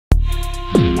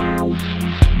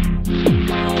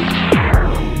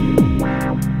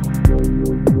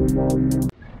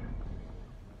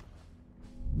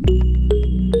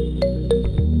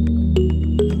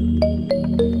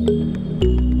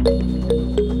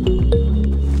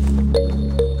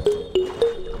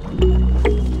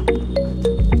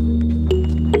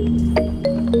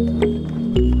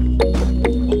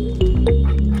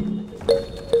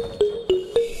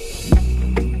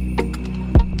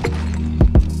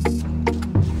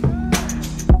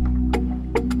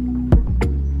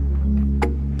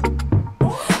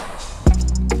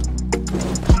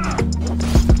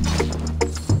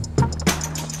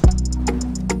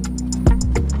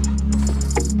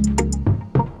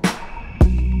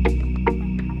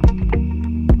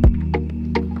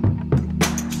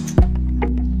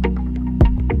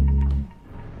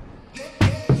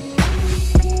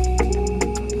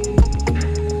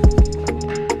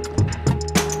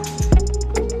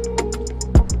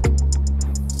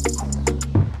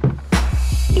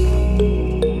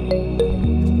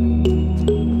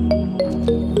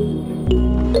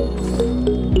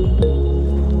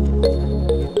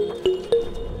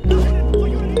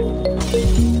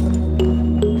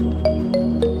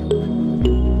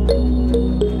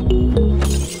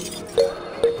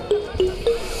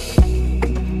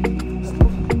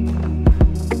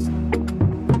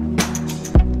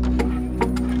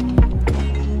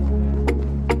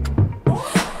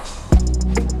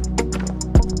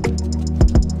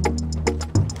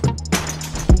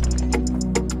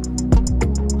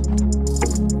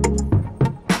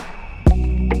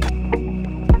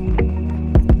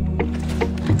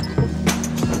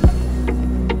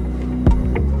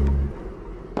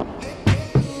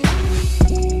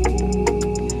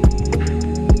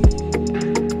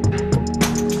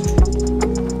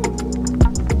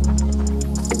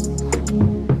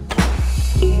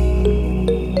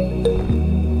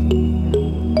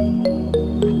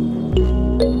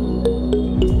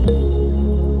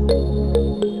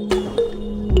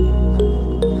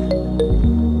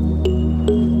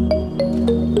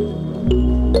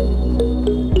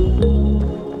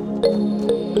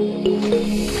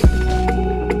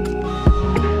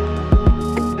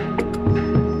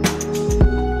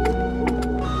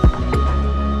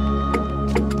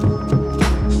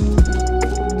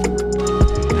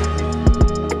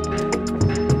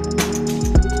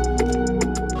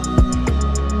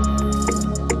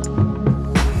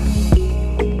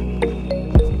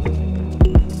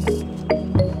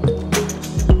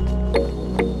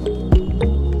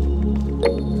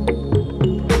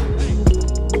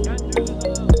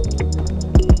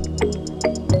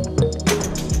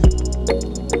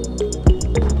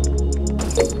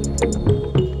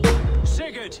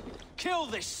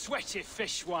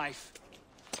wife.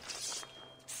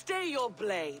 Stay your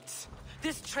blades.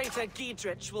 This traitor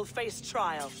Giedrich will face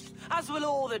trial, as will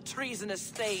all the treasonous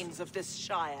thanes of this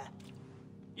shire.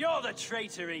 You're the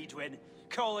traitor, Edwin,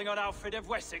 calling on Alfred of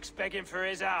Wessex begging for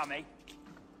his army.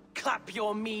 Clap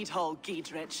your mead hole,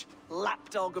 Giedrich,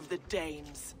 lapdog of the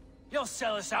Danes. You'll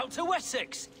sell us out to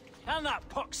Wessex, and that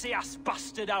poxy-ass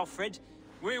bastard Alfred.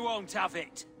 We won't have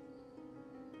it.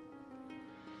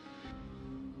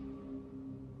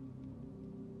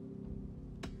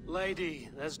 Lady,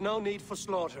 there's no need for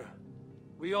slaughter.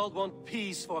 We all want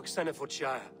peace for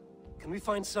Oxenefordscire. Can we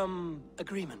find some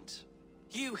agreement?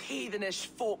 You heathenish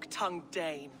fork-tongued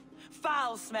Dane.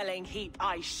 Foul-smelling heap,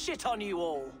 I shit on you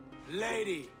all.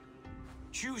 Lady,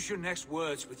 choose your next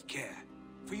words with care.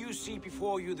 For you see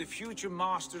before you the future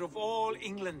master of all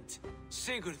England,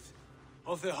 Sigurd,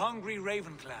 of the hungry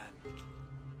Raven clan.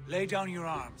 Lay down your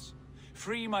arms.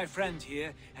 Free my friend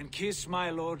here, and kiss my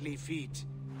lordly feet.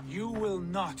 You will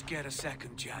not get a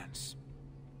second chance.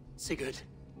 Sigurd,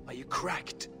 are you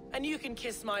cracked? And you can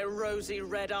kiss my rosy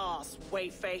red arse,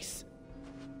 wayface.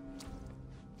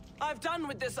 I've done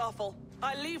with this offal.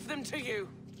 I leave them to you.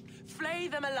 Flay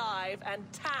them alive and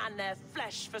tan their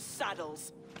flesh for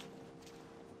saddles.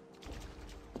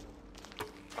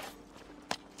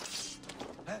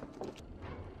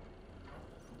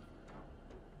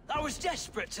 I was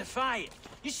desperate to fight.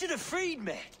 You should have freed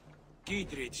me.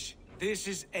 Giedrich, this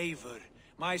is Eivor,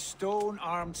 my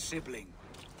stone-armed sibling.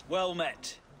 Well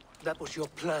met. That was your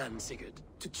plan, Sigurd.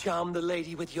 To charm the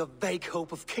lady with your vague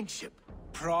hope of kingship.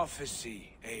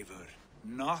 Prophecy, Eivor,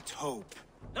 not hope.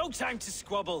 No time to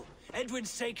squabble.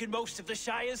 Edwin's taken most of the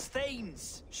Shire's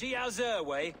thanes. She has her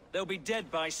way. They'll be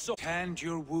dead by so— Tend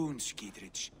your wounds,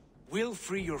 Giedrich. We'll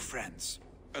free your friends.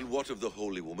 And what of the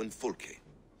holy woman, Fulke?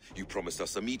 You promised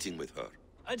us a meeting with her.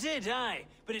 I did, aye.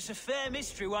 But it's a fair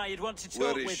mystery why you'd want to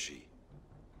talk with— Where is she?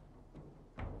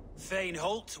 Thane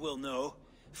Holt will know.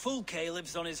 Fulke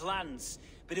lives on his lands,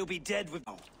 but he'll be dead with—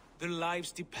 Their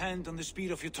lives depend on the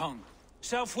speed of your tongue.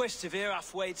 Southwest of here,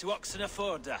 halfway to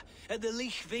Oxeneforda, at the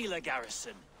Lichvila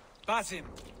garrison. Bat him!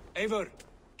 Eivor,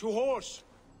 to horse!